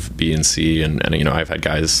move B and C, and I've had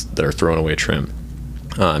guys that are throwing away trim.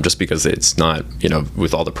 Just because it's not,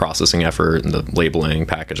 with all the processing effort and the labeling,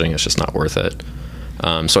 packaging, it's just not worth it.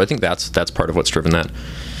 So I think that's part of what's driven that.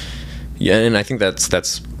 Yeah, and I think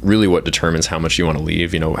that's really what determines how much you want to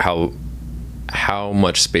leave. How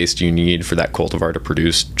much space do you need for that cultivar to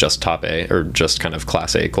produce just top A or just kind of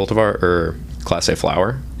Class A cultivar or Class A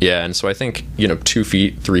flower? Yeah, and so I think 2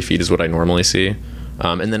 feet, 3 feet is what I normally see.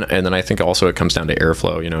 And then I think also it comes down to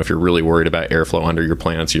airflow. If you're really worried about airflow under your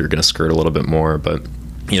plants, you're going to skirt a little bit more. But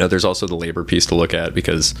there's also the labor piece to look at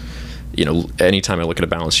because anytime I look at a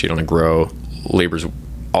balance sheet on a grow, labor's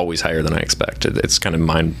always higher than I expect. It's kind of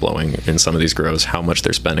mind blowing in some of these grows how much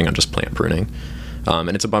they're spending on just plant pruning, and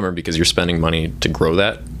it's a bummer because you're spending money to grow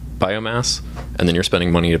that biomass, and then you're spending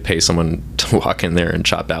money to pay someone to walk in there and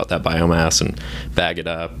chop out that biomass and bag it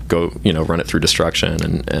up, go run it through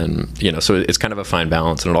destruction, and so it's kind of a fine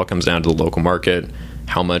balance, and it all comes down to the local market,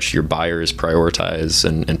 how much your buyers prioritize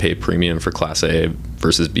and pay premium for Class A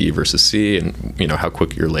versus B versus C, and how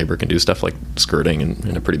quick your labor can do stuff like skirting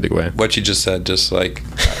in a pretty big way. What you just said, just like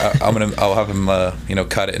I'll have him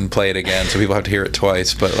cut it and play it again so people have to hear it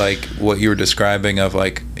twice, but like what you were describing of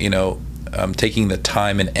like taking the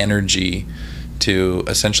time and energy to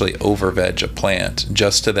essentially over-veg a plant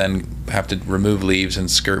just to then have to remove leaves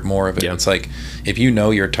and skirt more of it. Yeah. It's like if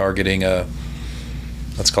you're targeting a,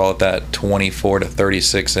 let's call it that 24 to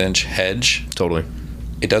 36 inch hedge. Totally.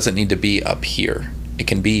 It doesn't need to be up here. It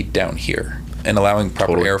can be down here, and allowing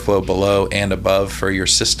proper airflow below and above for your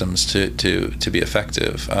systems to be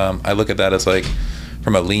effective. I look at that as like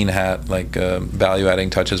from a lean hat, like value adding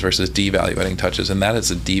touches versus devalue adding touches, and that is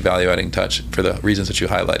a devalue adding touch for the reasons that you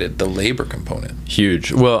highlighted, the labor component.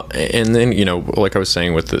 Huge. Well, and then like I was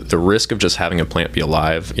saying, with the risk of just having a plant be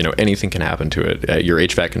alive, anything can happen to it. Your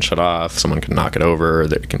HVAC can shut off, someone can knock it over,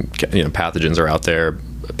 there can pathogens are out there,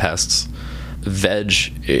 pests. Veg,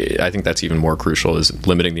 I think that's even more crucial, is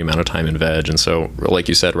limiting the amount of time in veg. And so, like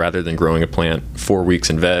you said, rather than growing a plant 4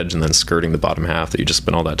 weeks in veg and then skirting the bottom half that you just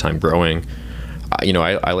spent all that time growing,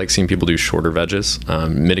 I like seeing people do shorter veggies.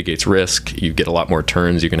 Mitigates risk. You get a lot more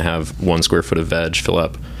turns. You can have 1 square foot of veg fill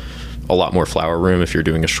up a lot more flower room if you're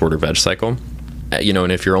doing a shorter veg cycle.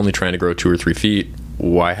 And if you're only trying to grow 2 or 3 feet,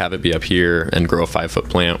 why have it be up here and grow a 5 foot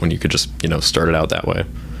plant when you could just start it out that way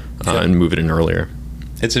and move it in earlier?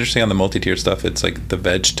 It's interesting on the multi-tiered stuff. It's like the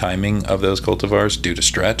veg timing of those cultivars due to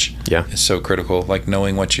stretch is so critical. Like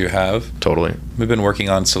knowing what you have. Totally. We've been working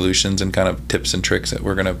on solutions and kind of tips and tricks that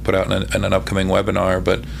we're going to put out in an upcoming webinar.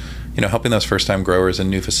 But helping those first-time growers in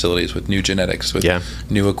new facilities with new genetics, with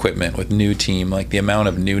new equipment, with new team, like the amount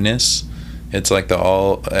of newness. It's like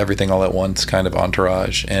everything all at once kind of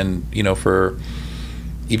entourage. And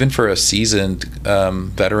even for a seasoned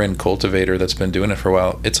veteran cultivator that's been doing it for a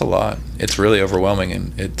while, it's a lot. It's really overwhelming,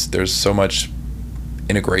 and there's so much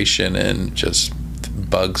integration and just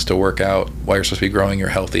bugs to work out while you're supposed to be growing your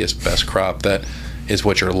healthiest, best crop. That is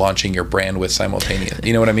what you're launching your brand with simultaneously.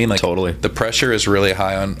 You know what I mean? Like totally. The pressure is really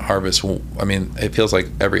high on harvest. I mean, it feels like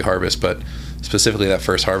every harvest, but specifically that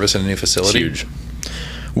first harvest in a new facility. It's huge.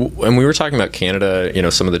 When we were talking about Canada,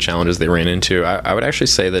 some of the challenges they ran into, I would actually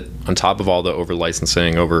say that on top of all the over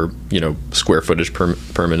licensing, over square footage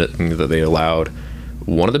permitting that they allowed,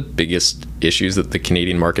 one of the biggest issues that the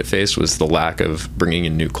Canadian market faced was the lack of bringing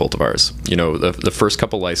in new cultivars. The first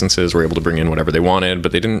couple licenses were able to bring in whatever they wanted,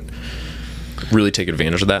 but they didn't really take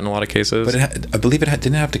advantage of that in a lot of cases. But I believe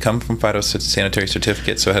didn't have to come from phytosanitary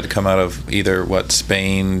certificate, so it had to come out of either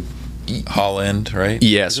Spain, Holland, right?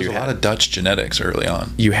 Yes. There's a lot of Dutch genetics early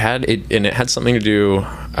on. You had it, and it had something to do,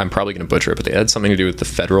 I'm probably going to butcher it, but they had something to do with the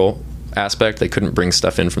federal aspect. They couldn't bring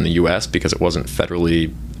stuff in from the US because it wasn't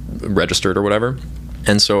federally registered or whatever.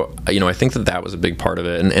 And so, I think that was a big part of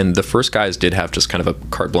it. And the first guys did have just kind of a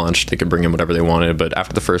carte blanche. They could bring in whatever they wanted. But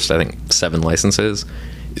after the first, I think, 7 licenses,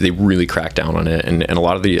 they really cracked down on it. And a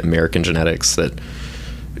lot of the American genetics that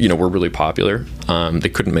were really popular, they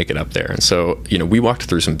couldn't make it up there. And so, we walked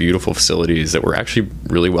through some beautiful facilities that were actually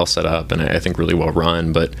really well set up and I think really well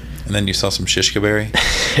run. And then you saw some shishkaberry?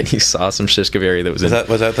 And you saw some shishkaberry that was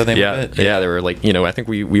that the name of it? Yeah, they were like, I think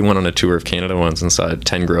we went on a tour of Canada once and saw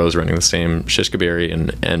 10 grows running the same shishkaberry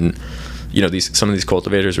and some of these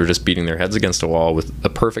cultivators were just beating their heads against a wall with a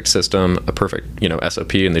perfect system, a perfect,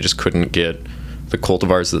 SOP, and they just couldn't get the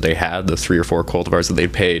cultivars that they had, the 3 or 4 cultivars that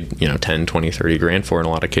they'd paid, 10, 20, 30 grand for in a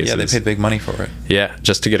lot of cases. Yeah, they paid big money for it. Yeah,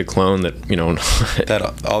 just to get a clone that,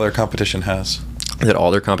 that all their competition has. That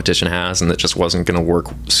all their competition has, and that just wasn't going to work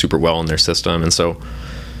super well in their system. And so,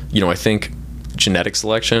 I think genetic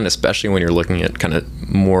selection, especially when you're looking at kind of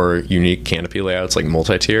more unique canopy layouts like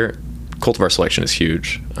multi-tier, cultivar selection is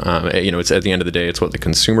huge. It's at the end of the day, it's what the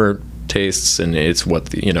consumer tastes, and it's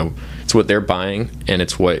what it's what they're buying, and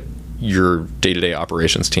it's what your day-to-day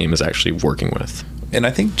operations team is actually working with. And I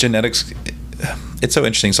think genetics, it's so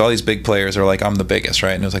interesting. So all these big players are like, I'm the biggest,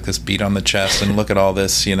 right? And it was like this beat on the chest and look at all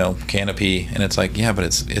this, canopy. And it's like, yeah, but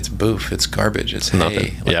it's boof. It's garbage. It's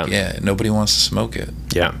nothing. Yeah. Nobody wants to smoke it.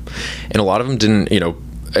 Yeah. And a lot of them didn't,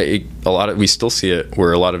 we still see it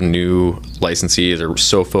where a lot of new licensees are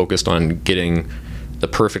so focused on getting the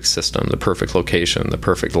perfect system, the perfect location, the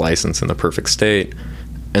perfect license in the perfect state.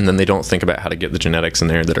 And then they don't think about how to get the genetics in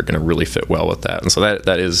there that are going to really fit well with that. And so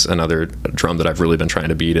that is another drum that I've really been trying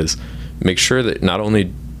to beat, is make sure that not only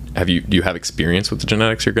do you have experience with the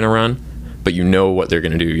genetics you're going to run, but what they're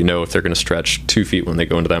going to do. If they're going to stretch 2 feet when they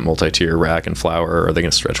go into that multi-tier rack and flower, or are they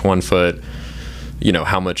going to stretch 1 foot?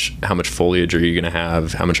 How much foliage are you going to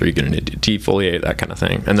have? How much are you going to defoliate? That kind of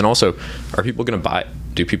thing. And then also, are people going to buy it?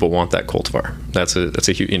 Do people want that cultivar? That's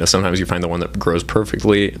a huge, sometimes you find the one that grows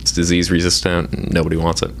perfectly, it's disease resistant, and nobody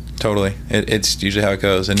wants it. Totally. It's usually how it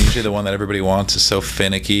goes. And usually the one that everybody wants is so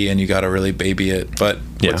finicky and you got to really baby it. But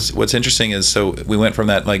what's interesting is, so we went from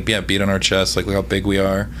that, beat on our chest, look how big we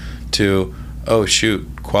are, to, oh shoot,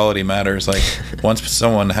 quality matters. Once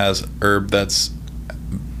someone has herb that's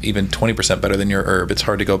even 20% better than your herb, it's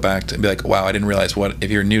hard to go back to and be like, wow, I didn't realize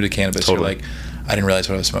if you're new to cannabis, totally. You're like, I didn't realize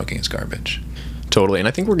what I was smoking is garbage. Totally. And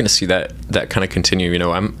I think we're going to see that kind of continue.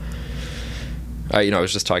 I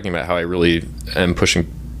was just talking about how I really am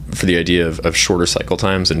pushing for the idea of shorter cycle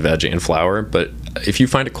times in veg and flower. But if you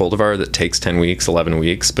find a cultivar that takes 10 weeks, 11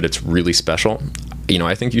 weeks, but it's really special,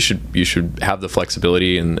 I think you should have the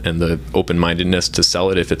flexibility and the open-mindedness to sell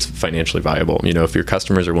it if it's financially viable. If your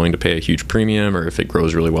customers are willing to pay a huge premium, or if it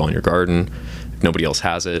grows really well in your garden, if nobody else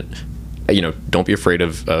has it, don't be afraid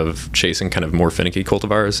of chasing kind of more finicky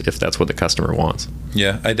cultivars if that's what the customer wants.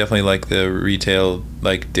 Yeah, I definitely like the retail,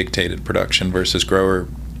 dictated production versus grower.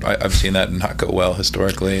 I've seen that not go well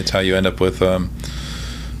historically. It's how you end up with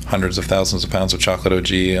hundreds of thousands of pounds of chocolate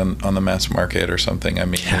OG on the mass market or something. I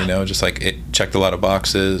mean, just it checked a lot of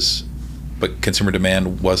boxes, but consumer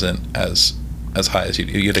demand wasn't as high as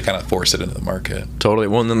you had to kind of force it into the market. Totally.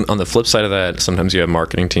 Well, and then on the flip side of that, sometimes you have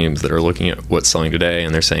marketing teams that are looking at what's selling today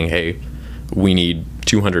and they're saying, hey, we need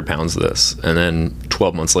 200 pounds of this. And then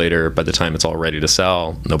 12 months later, by the time it's all ready to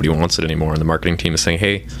sell, nobody wants it anymore. And the marketing team is saying,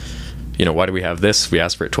 hey, why do we have this? We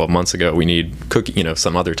asked for it 12 months ago. We need cookie,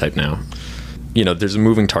 some other type now. There's a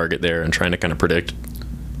moving target there, and trying to kind of predict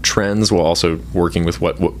trends while also working with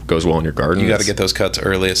what goes well in your garden. You got to get those cuts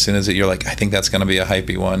early. As soon as you're like, I think that's going to be a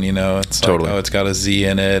hypey one, it's totally. Like, oh, it's got a Z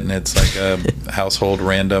in it, and it's like a household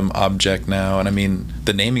random object now. And I mean,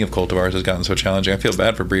 the naming of cultivars has gotten so challenging. I feel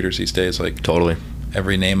bad for breeders these days. Like, totally.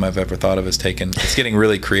 Every name I've ever thought of is taken. It's getting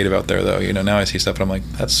really creative out there, though. Now I see stuff and I'm like,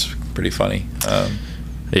 that's pretty funny.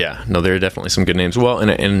 Yeah, no, there are definitely some good names. Well,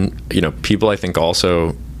 and people, I think,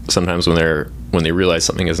 also sometimes when they realize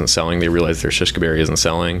something isn't selling, they realize their shish kaberry isn't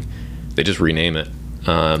selling, they just rename it.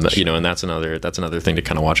 And that's another thing to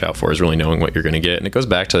kind of watch out for, is really knowing what you're going to get. And it goes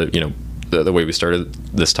back to the way we started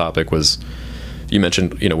this topic was, you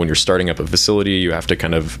mentioned when you're starting up a facility, you have to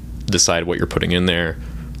kind of decide what you're putting in there.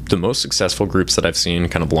 The most successful groups that I've seen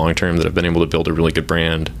kind of long term that have been able to build a really good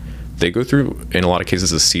brand, they go through, in a lot of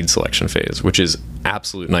cases, a seed selection phase, which is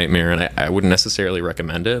absolute nightmare, and I wouldn't necessarily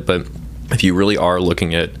recommend it. But if you really are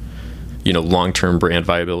looking at long-term brand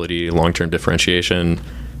viability, long-term differentiation,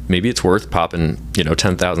 maybe it's worth popping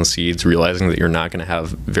 10,000 seeds, realizing that you're not going to have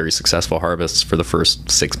very successful harvests for the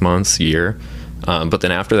first 6 months, year. But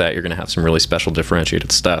then after that, you're going to have some really special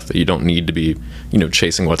differentiated stuff that you don't need to be,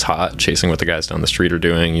 chasing what's hot, chasing what the guys down the street are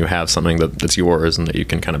doing. You have something that's yours and that you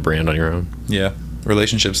can kind of brand on your own. Yeah.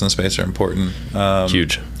 Relationships in the space are important.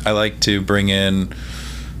 Huge. I like to bring in,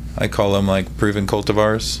 I call them like proven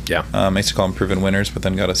cultivars. Yeah. I used to call them proven winners, but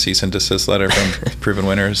then got a cease and desist letter from Proven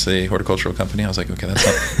Winners, the horticultural company. I was like, okay,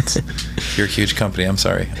 you're a huge company. I'm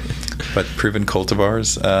sorry. But proven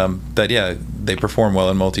cultivars they perform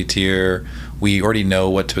well in multi-tier. We already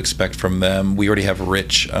know what to expect from them. We already have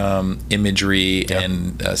rich imagery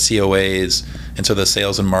and COAs, and so the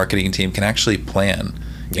sales and marketing team can actually plan.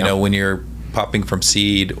 When you're popping from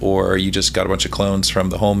seed, or you just got a bunch of clones from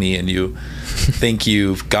the homie and you think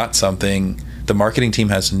you've got something, the marketing team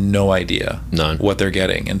has no idea what they're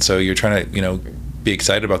getting, and so you're trying to be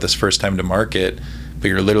excited about this first time to market, but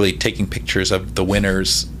you're literally taking pictures of the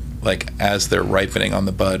winners like as they're ripening on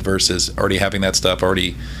the bud versus already having that stuff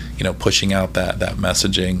already pushing out that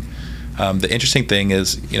messaging. The interesting thing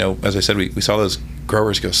is, as I said, we saw those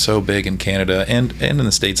growers go so big in Canada and in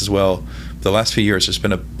the States as well. The last few years, there's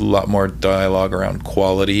been a lot more dialogue around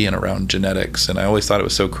quality and around genetics. And I always thought it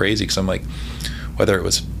was so crazy, because I'm like, whether it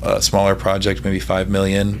was a smaller project, maybe 5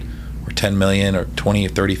 million or 10 million or 20 or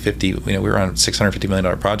 30, 50, we were on $650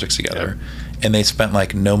 million projects together. Yeah. And they spent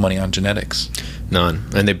like no money on genetics. None.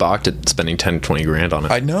 And they balked at spending 10, 20 grand on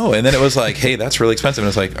it. I know. And then it was like, hey, that's really expensive. And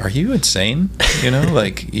it's like, are you insane?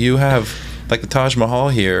 Like you have like the Taj Mahal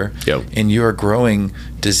here, yep. And you are growing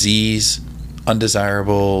disease,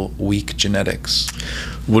 undesirable, weak genetics.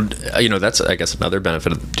 That's, I guess, another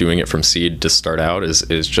benefit of doing it from seed to start out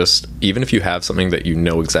is just, even if you have something that you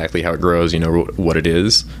know exactly how it grows, what it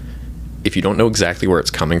is, if you don't know exactly where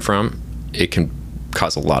it's coming from, it can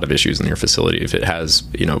cause a lot of issues in your facility. If it has,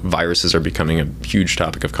 viruses are becoming a huge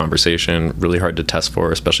topic of conversation, really hard to test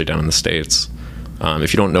for, especially down in the States.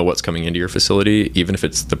 If you don't know what's coming into your facility, even if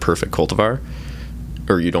it's the perfect cultivar,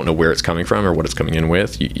 or you don't know where it's coming from or what it's coming in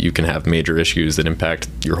with, you can have major issues that impact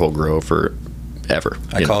your whole grow forever.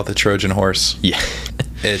 I call it the Trojan horse. Yeah.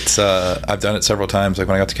 It's I've done it several times. Like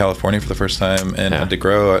when I got to California for the first time and had to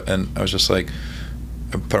grow, and I was just like,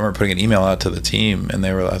 I remember putting an email out to the team, and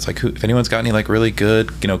I was like, if anyone's got any like really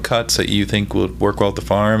good, cuts that you think would work well at the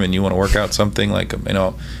farm, and you want to work out something, like,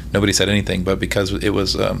 nobody said anything, but because it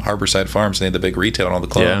was Harborside Farms, they had the big retail and all the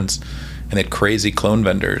clones, and they had crazy clone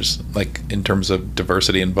vendors, like in terms of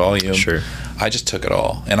diversity and volume. Sure. I just took it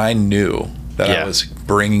all, and I knew that I was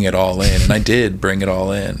bringing it all in, and I did bring it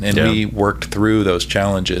all in, and we worked through those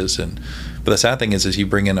challenges. But the sad thing is you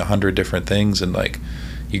bring in 100 different things, and like,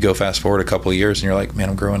 you go fast forward a couple of years and you're like, man,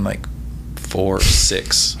 I'm growing like 4 or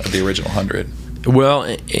 6 of the original 100. Well,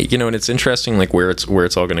 and it's interesting, like where it's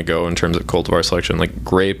all going to go in terms of cultivar selection. Like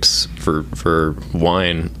grapes for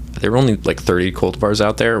wine, there are only like 30 cultivars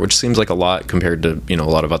out there, which seems like a lot compared to a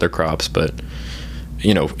lot of other crops. But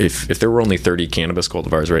if there were only 30 cannabis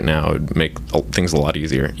cultivars right now, it would make things a lot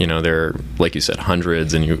easier. There are, like you said,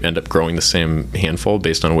 hundreds, and you end up growing the same handful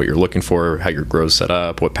based on what you're looking for, how your grow's set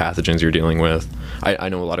up, what pathogens you're dealing with. I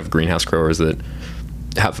know a lot of greenhouse growers that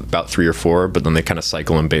have about 3 or 4, but then they kind of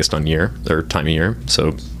cycle them based on year or time of year.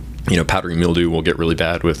 So, powdery mildew will get really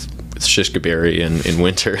bad with shish kaberry in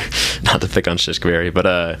winter. Not to pick on shish kaberry, but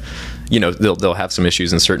they'll have some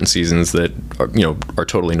issues in certain seasons that are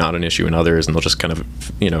totally not an issue in others, and they'll just kind of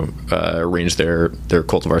arrange their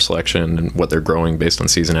cultivar selection and what they're growing based on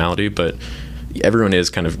seasonality. But everyone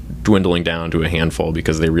is kind of dwindling down to a handful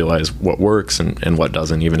because they realize what works and what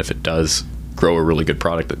doesn't, even if it does grow a really good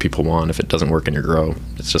product that people want. If it doesn't work in your grow,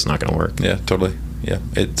 it's just not going to work. Yeah, totally. Yeah,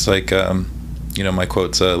 it's like my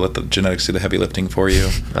quotes, let the genetics do the heavy lifting for you.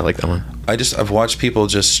 I like that one. I've watched people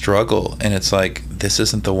just struggle, and it's like, this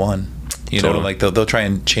isn't the one. Totally. Like they'll try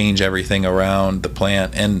and change everything around the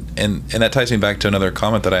plant, and that ties me back to another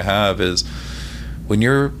comment that I have is, when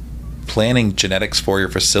you're planning genetics for your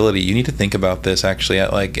facility, you need to think about this actually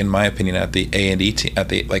at, like, in my opinion, at the A&E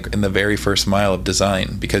in the very first mile of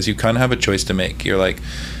design, because you kind of have a choice to make. You're like,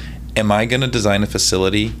 am I going to design a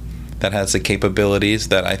facility that has the capabilities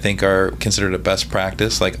that I think are considered a best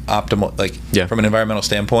practice, like optimal, like from an environmental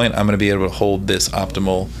standpoint, I'm going to be able to hold this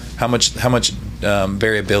optimal. How much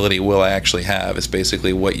variability will I actually have is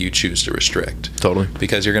basically what you choose to restrict. Totally.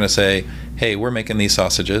 Because you're going to say, hey, we're making these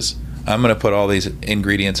sausages. I'm going to put all these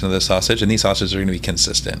ingredients into this sausage, and these sausages are going to be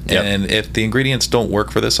consistent. Yep. And if the ingredients don't work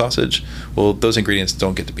for this sausage, well, those ingredients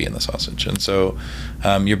don't get to be in the sausage. And so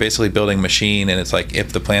you're basically building a machine, and it's like,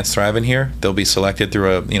 if the plants thrive in here, they'll be selected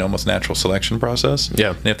through a almost natural selection process.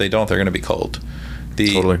 Yeah. And if they don't, they're going to be culled.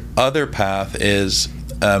 The Totally. other path is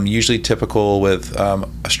usually typical with a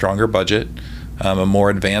stronger budget, a more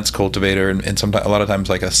advanced cultivator, and sometimes, a lot of times,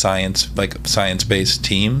 like a science-based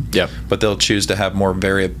team. Yeah. But they'll choose to have more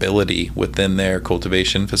variability within their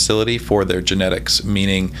cultivation facility for their genetics.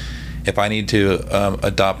 Meaning, if I need to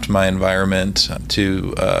adopt my environment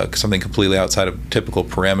to something completely outside of typical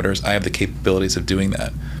parameters, I have the capabilities of doing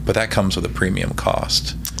that. But that comes with a premium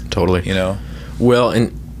cost. Totally. Well,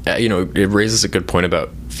 and it raises a good point about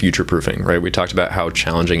future proofing, right? We talked about how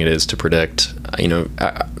challenging it is to predict.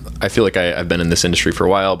 I feel like I've been in this industry for a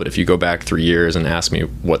while, but if you go back 3 years and ask me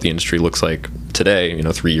what the industry looks like today,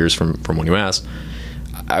 3 years from when you asked,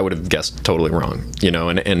 I would have guessed totally wrong.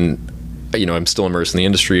 I'm still immersed in the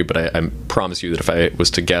industry, but I promise you that if I was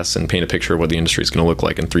to guess and paint a picture of what the industry is going to look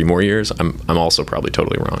like in 3 more years, I'm also probably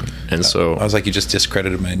totally wrong. And so I was like, you just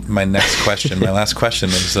discredited my next question. My last question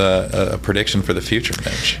is a prediction for the future,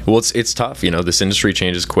 Mitch. Well, it's tough. This industry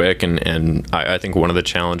changes quick, and I think one of the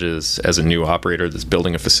challenges as a new operator that's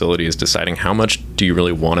building a facility is deciding how much do you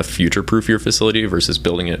really want to future-proof your facility versus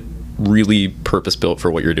building it really purpose-built for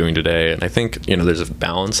what you're doing today. And I think there's a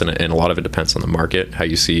balance, and a lot of it depends on the market, how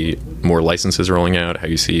you see more licenses rolling out, how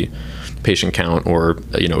you see patient count, or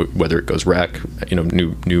whether it goes rec,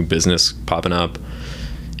 new business popping up.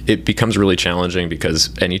 It becomes really challenging because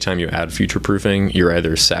anytime you add future-proofing, you're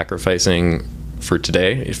either sacrificing for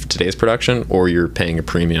today's production, or you're paying a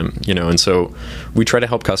premium. And so we try to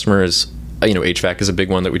help customers. HVAC is a big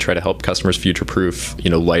one that we try to help customers future-proof.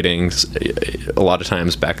 Lighting, a lot of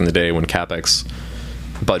times back in the day when CapEx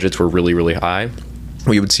budgets were really, really high,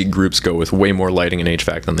 we would see groups go with way more lighting and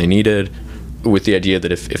HVAC than they needed, with the idea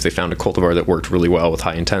that if they found a cultivar that worked really well with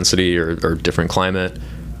high intensity or different climate,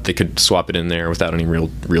 they could swap it in there without any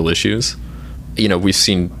real issues. We've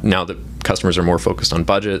seen now that customers are more focused on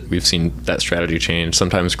budget, we've seen that strategy change.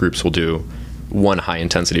 Sometimes groups will do one high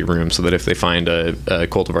intensity room, so that if they find a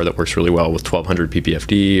cultivar that works really well with 1200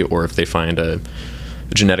 ppfd, or if they find a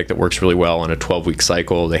genetic that works really well on a 12-week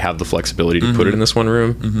cycle, they have the flexibility to put it in this one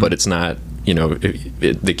room. But it's not,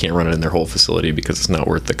 they can't run it in their whole facility because it's not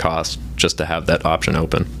worth the cost just to have that option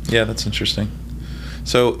open. Yeah, that's interesting.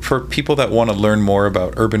 So for people that want to learn more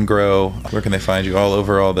about Urban Grow, where can they find you? All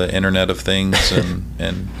over all the Internet of Things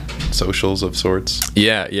and socials of sorts?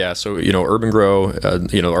 Yeah. So, Urban Grow,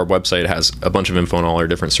 our website has a bunch of info on all our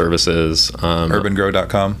different services.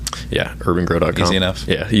 Urbangrow.com? Yeah, urbangrow.com. Easy enough?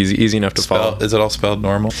 Yeah, easy enough to follow. Is it all spelled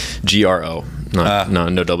normal? GRO,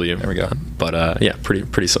 no W. There we go. But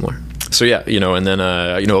pretty similar. So yeah, and then,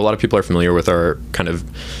 a lot of people are familiar with our kind of,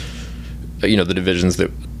 the divisions that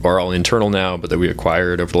are all internal now, but that we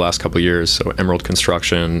acquired over the last couple of years. So Emerald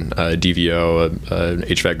Construction, DVO, an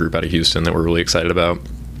HVAC group out of Houston that we're really excited about,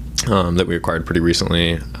 that we acquired pretty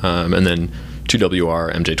recently. And then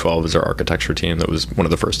 2WR MJ12 is our architecture team. That was one of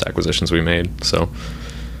the first acquisitions we made. So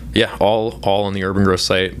yeah, all on the Urban Grow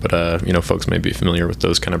site, but folks may be familiar with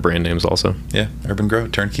those kind of brand names also. Yeah, Urban Grow,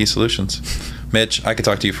 turnkey solutions. Mitch, I could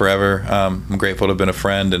talk to you forever. I'm grateful to have been a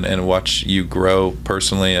friend and watch you grow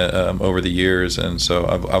personally over the years, and so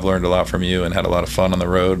I've learned a lot from you and had a lot of fun on the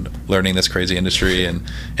road, learning this crazy industry and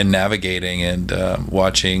navigating and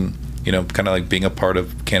watching. Kind of like being a part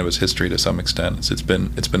of cannabis history to some extent. It's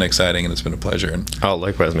been exciting, and it's been a pleasure. And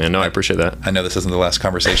likewise, man. No, I appreciate that. I know this isn't the last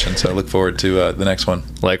conversation, so I look forward to the next one.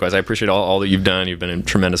 Likewise, I appreciate all that you've done. You've been a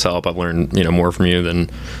tremendous help. I've learned more from you than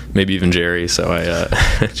maybe even Jerry. So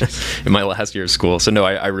in my last year of school. So no,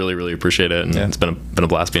 I really, really appreciate it, and it's been a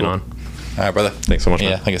blast being on. All right, brother. Thanks so much.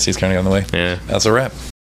 Yeah, man. I guess he's kind of on the way. Yeah, that's a wrap.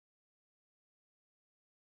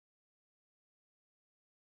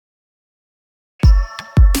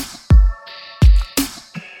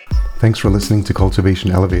 Thanks for listening to Cultivation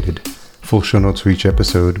Elevated. Full show notes for each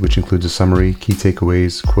episode, which includes a summary, key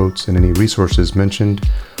takeaways, quotes, and any resources mentioned,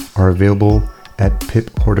 are available at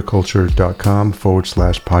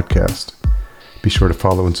piphorticulture.com/podcast. Be sure to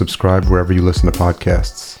follow and subscribe wherever you listen to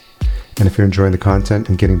podcasts. And if you're enjoying the content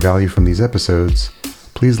and getting value from these episodes,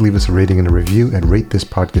 please leave us a rating and a review at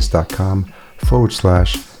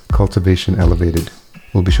ratethispodcast.com/cultivation elevated.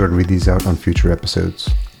 We'll be sure to read these out on future episodes.